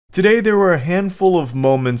Today there were a handful of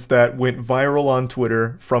moments that went viral on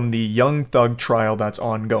Twitter from the Young Thug trial that's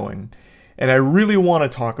ongoing, and I really want to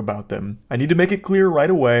talk about them. I need to make it clear right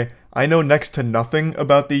away, I know next to nothing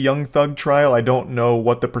about the Young Thug trial. I don't know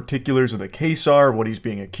what the particulars of the case are, what he's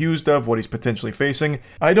being accused of, what he's potentially facing.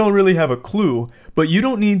 I don't really have a clue, but you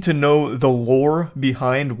don't need to know the lore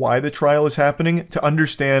behind why the trial is happening to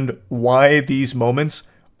understand why these moments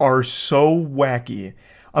are so wacky.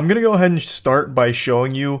 I'm going to go ahead and start by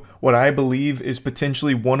showing you what I believe is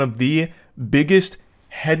potentially one of the biggest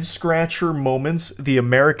head-scratcher moments the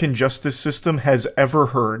American justice system has ever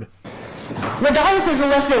heard. Regardless is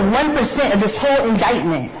less than 1% of this whole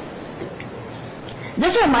indictment.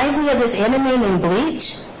 This reminds me of this anime named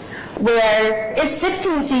Bleach, where it's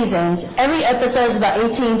 16 seasons. Every episode is about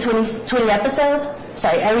 18, 20 episodes.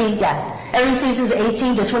 Sorry, every season is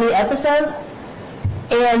 18 to 20 episodes.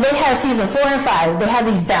 And they have season 4 and 5. They have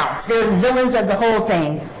these bouts. They're villains of the whole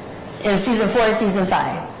thing in season 4 and season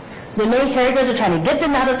 5. The main characters are trying to get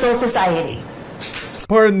them out of Soul Society.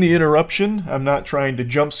 Pardon the interruption. I'm not trying to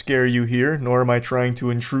jump scare you here, nor am I trying to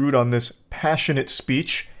intrude on this passionate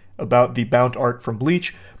speech about the Bount arc from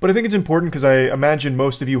Bleach, but I think it's important because I imagine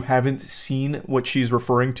most of you haven't seen what she's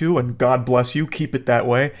referring to, and God bless you, keep it that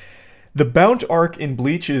way. The Bount arc in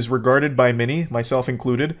Bleach is regarded by many, myself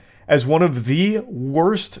included, as one of the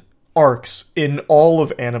worst arcs in all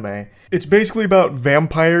of anime. It's basically about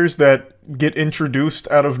vampires that get introduced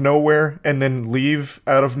out of nowhere and then leave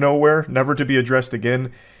out of nowhere, never to be addressed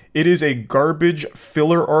again. It is a garbage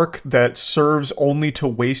filler arc that serves only to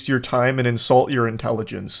waste your time and insult your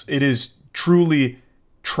intelligence. It is truly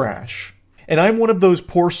trash. And I'm one of those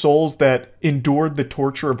poor souls that endured the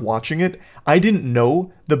torture of watching it. I didn't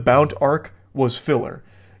know the Bount arc was filler.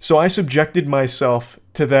 So I subjected myself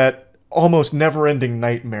to that almost never-ending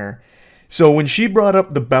nightmare. So when she brought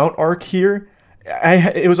up the Bount arc here,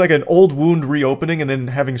 it was like an old wound reopening and then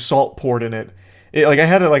having salt poured in it. I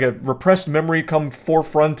had a repressed memory come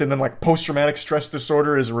forefront and then like post-traumatic stress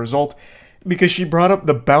disorder as a result because she brought up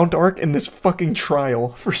the Bount arc in this fucking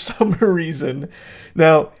trial for some reason.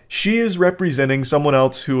 Now, she is representing someone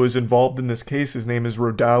else who is involved in this case. His name is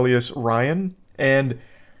Rodalius Ryan, and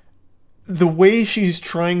the way she's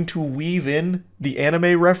trying to weave in the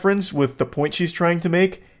anime reference with the point she's trying to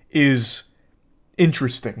make is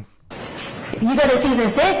interesting. You go to season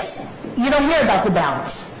 6, you don't hear about the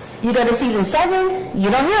bounce. You go to season 7, you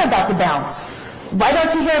don't hear about the bounce. Why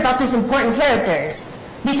don't you hear about these important characters?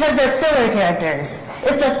 Because they're filler characters.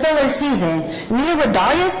 It's a filler season. Me and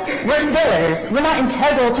Rodalius, we're fillers. We're not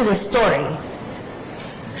integral to the story.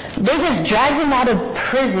 They just drag him out of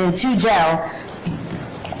prison to jail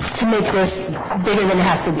to make this bigger than it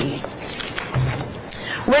has to be.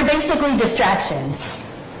 We're basically distractions.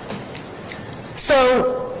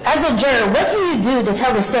 So, as a juror, what can you do to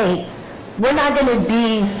tell the state, we're not going to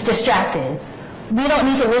be distracted. We don't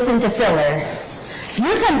need to listen to filler.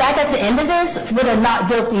 You come back at the end of this with a not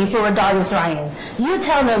guilty for Rodalius Ryan. You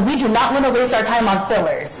tell them we do not want to waste our time on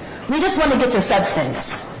fillers. We just want to get to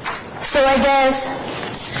substance. So I guess,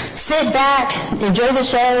 sit back, enjoy the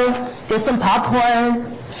show, get some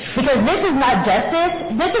popcorn, because this is not justice,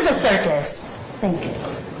 this is a circus. Thank you.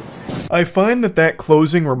 I find that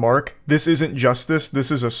closing remark, this isn't justice,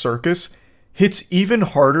 this is a circus, hits even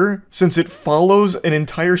harder since it follows an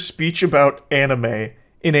entire speech about anime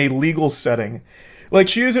in a legal setting. Like,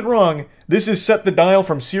 she isn't wrong, this is set the dial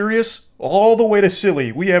from serious all the way to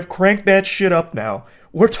silly. We have cranked that shit up now.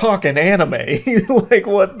 We're talking anime. Like,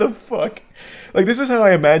 what the fuck? Like, this is how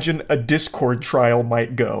I imagine a Discord trial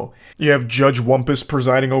might go. You have Judge Wumpus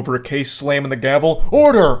presiding over a case, slamming the gavel.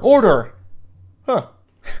 Order! Order! Huh.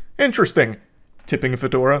 Interesting. Tipping a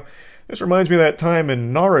fedora. This reminds me of that time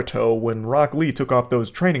in Naruto when Rock Lee took off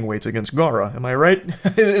those training weights against Gaara. Am I right?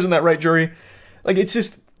 Isn't that right, jury? Like, it's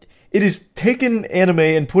just... It is taken anime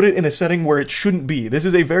and put it in a setting where it shouldn't be. This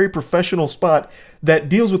is a very professional spot that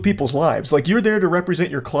deals with people's lives. Like, you're there to represent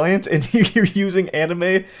your client, and you're using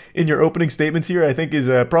anime in your opening statements here, I think is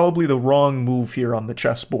probably the wrong move here on the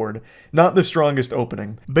chessboard. Not the strongest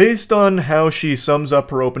opening. Based on how she sums up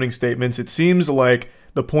her opening statements, it seems like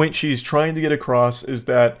the point she's trying to get across is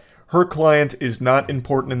that her client is not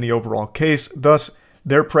important in the overall case, thus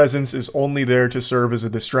their presence is only there to serve as a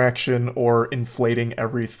distraction or inflating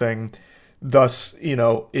everything. Thus, you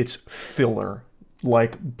know, it's filler,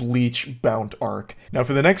 like Bleach Bount arc. Now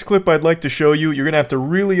for the next clip I'd like to show you, you're gonna have to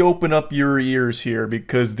really open up your ears here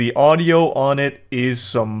because the audio on it is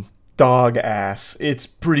some dog ass. It's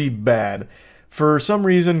pretty bad. For some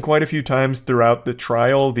reason, quite a few times throughout the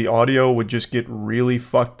trial, the audio would just get really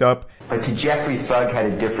fucked up. But to Jeffrey, thug had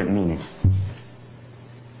a different meaning.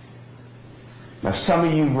 Now, some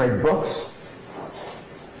of you read books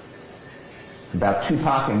about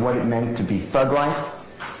Tupac and what it meant to be thug life.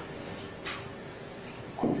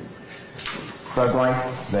 Thug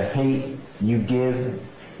life, the hate you give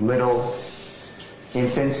little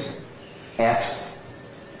infants, Fs,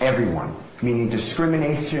 everyone. Meaning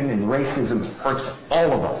discrimination and racism hurts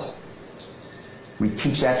all of us. We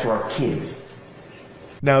teach that to our kids.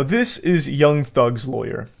 Now this is Young Thug's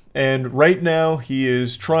lawyer, and right now he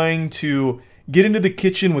is trying to get into the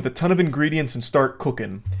kitchen with a ton of ingredients and start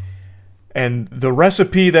cooking. And the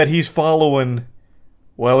recipe that he's following,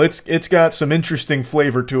 well, it's got some interesting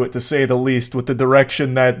flavor to it, to say the least, with the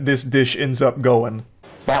direction that this dish ends up going.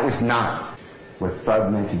 That was not what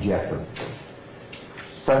Thug meant to Jeffrey.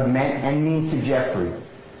 Thug meant and means to Jeffrey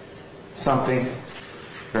something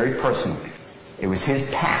very personal. It was his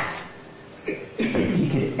pact that if he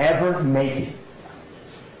could ever make it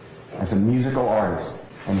as a musical artist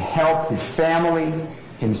and help his family,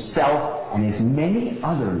 himself, and his many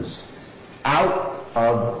others out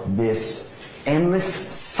of this endless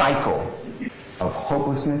cycle of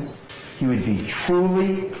hopelessness, he would be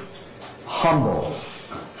truly humble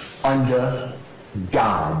under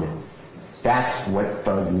God. That's what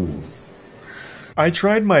Thug means. I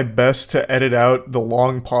tried my best to edit out the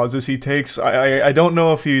long pauses he takes. I don't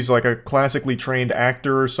know if he's like a classically trained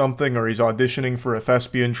actor or something, or he's auditioning for a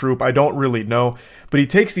thespian troupe. I don't really know. But he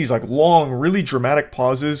takes these like long, really dramatic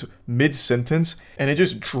pauses mid-sentence, and it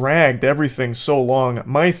just dragged everything so long.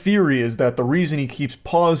 My theory is that the reason he keeps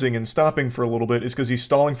pausing and stopping for a little bit is because he's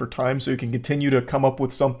stalling for time so he can continue to come up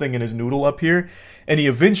with something in his noodle up here, and he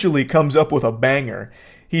eventually comes up with a banger.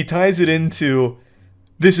 He ties it into...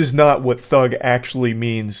 This is not what Thug actually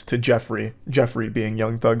means to Jeffrey, Jeffrey being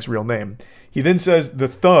Young Thug's real name. He then says the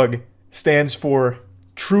Thug stands for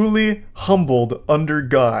truly humbled under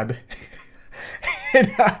God.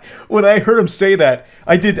 And when I heard him say that,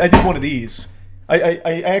 I did one of these.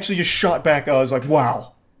 I actually just shot back. I was like,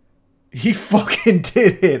 wow, he fucking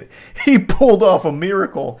did it. He pulled off a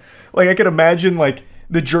miracle. Like, I could imagine, like,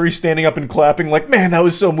 the jury standing up and clapping like, man, that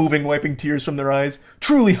was so moving, wiping tears from their eyes.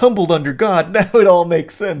 Truly humbled under God. Now it all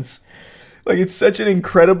makes sense. Like, it's such an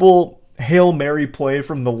incredible Hail Mary play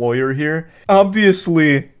from the lawyer here.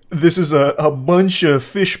 Obviously, this is a bunch of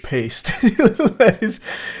fish paste. That is...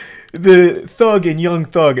 The Thug in Young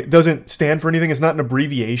Thug doesn't stand for anything. It's not an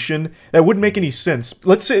abbreviation. That wouldn't make any sense.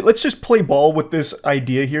 Let's just play ball with this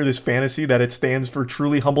idea here, this fantasy that it stands for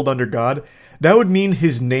truly humbled under God. That would mean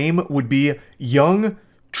his name would be Young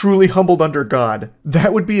Truly Humbled Under God.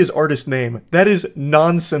 That would be his artist name. That is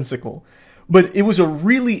nonsensical. But it was a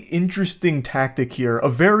really interesting tactic here, a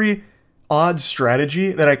very odd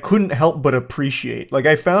strategy that I couldn't help but appreciate. Like,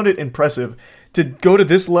 I found it impressive. To go to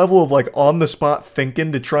this level of, like, on-the-spot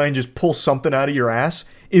thinking to try and just pull something out of your ass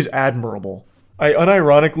is admirable. I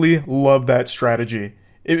unironically love that strategy.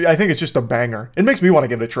 I think it's just a banger. It makes me want to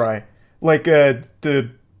give it a try. Like, the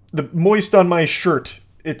moist on my shirt,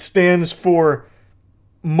 it stands for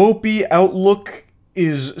Mopey Outlook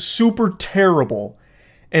is super terrible.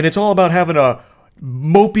 And it's all about having a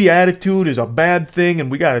mopey attitude is a bad thing, and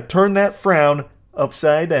we gotta turn that frown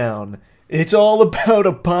upside down. It's all about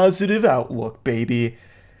a positive outlook, baby.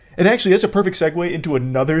 And actually, that's a perfect segue into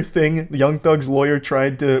another thing Young Thug's lawyer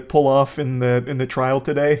tried to pull off in the trial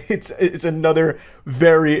today. It's another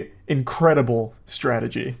very incredible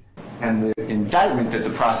strategy. And the indictment that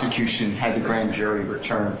the prosecution had the grand jury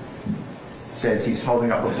return says he's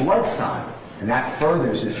holding up a blood sign, and that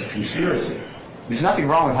furthers this conspiracy. There's nothing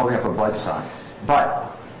wrong with holding up a blood sign,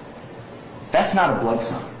 but that's not a blood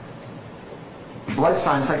sign. A blood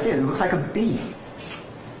sign is like this. It looks like a B.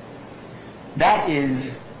 That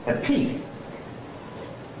is a P.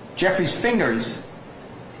 Jeffrey's fingers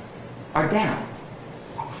are down.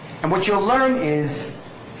 And what you'll learn is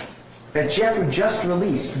that Jeffrey just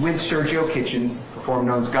released with Sergio Kitchens, performed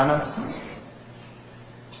known as Gunna,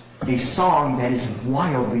 a song that is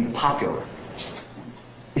wildly popular.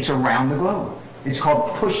 It's around the globe. It's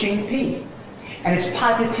called Pushing P. And it's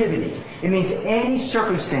positivity. It means any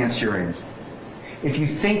circumstance you're in, if you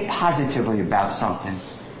think positively about something,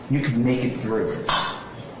 you can make it through.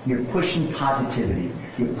 You're pushing positivity.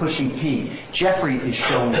 You're pushing P. Jeffrey is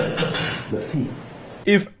showing the P.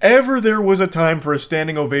 If ever there was a time for a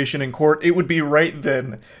standing ovation in court, it would be right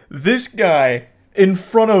then. This guy, in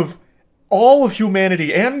front of all of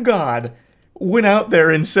humanity and God, went out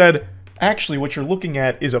there and said, actually, what you're looking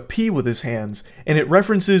at is a P with his hands, and it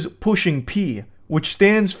references pushing P, which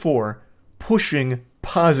stands for pushing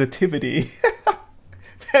positivity.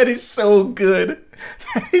 That is so good.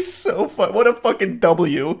 That is so fun. What a fucking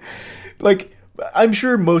W. Like, I'm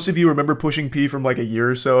sure most of you remember Pushing P from like a year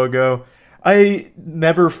or so ago. I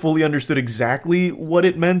never fully understood exactly what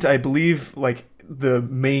it meant. I believe, like, the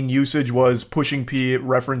main usage was pushing P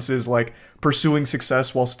references, like, pursuing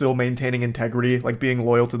success while still maintaining integrity, like being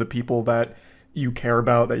loyal to the people that you care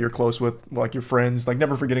about, that you're close with, like your friends, like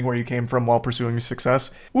never forgetting where you came from while pursuing success.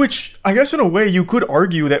 Which, I guess in a way, you could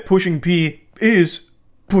argue that pushing P is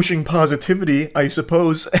pushing positivity, I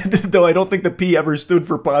suppose, though I don't think the P ever stood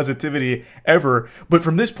for positivity, ever. But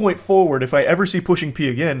from this point forward, if I ever see pushing P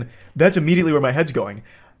again, that's immediately where my head's going.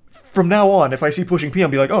 From now on, if I see pushing P, I'll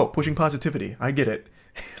be like, oh, pushing positivity, I get it.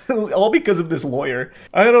 All because of this lawyer.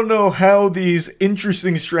 I don't know how these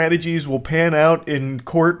interesting strategies will pan out in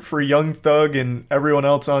court for Young Thug and everyone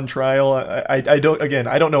else on trial. I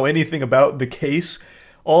don't know anything about the case.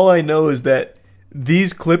 All I know is that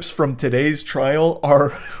these clips from today's trial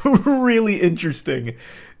are really interesting,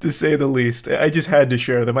 to say the least. I just had to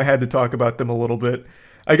share them. I had to talk about them a little bit.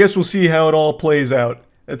 I guess we'll see how it all plays out.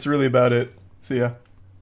 That's really about it. See ya.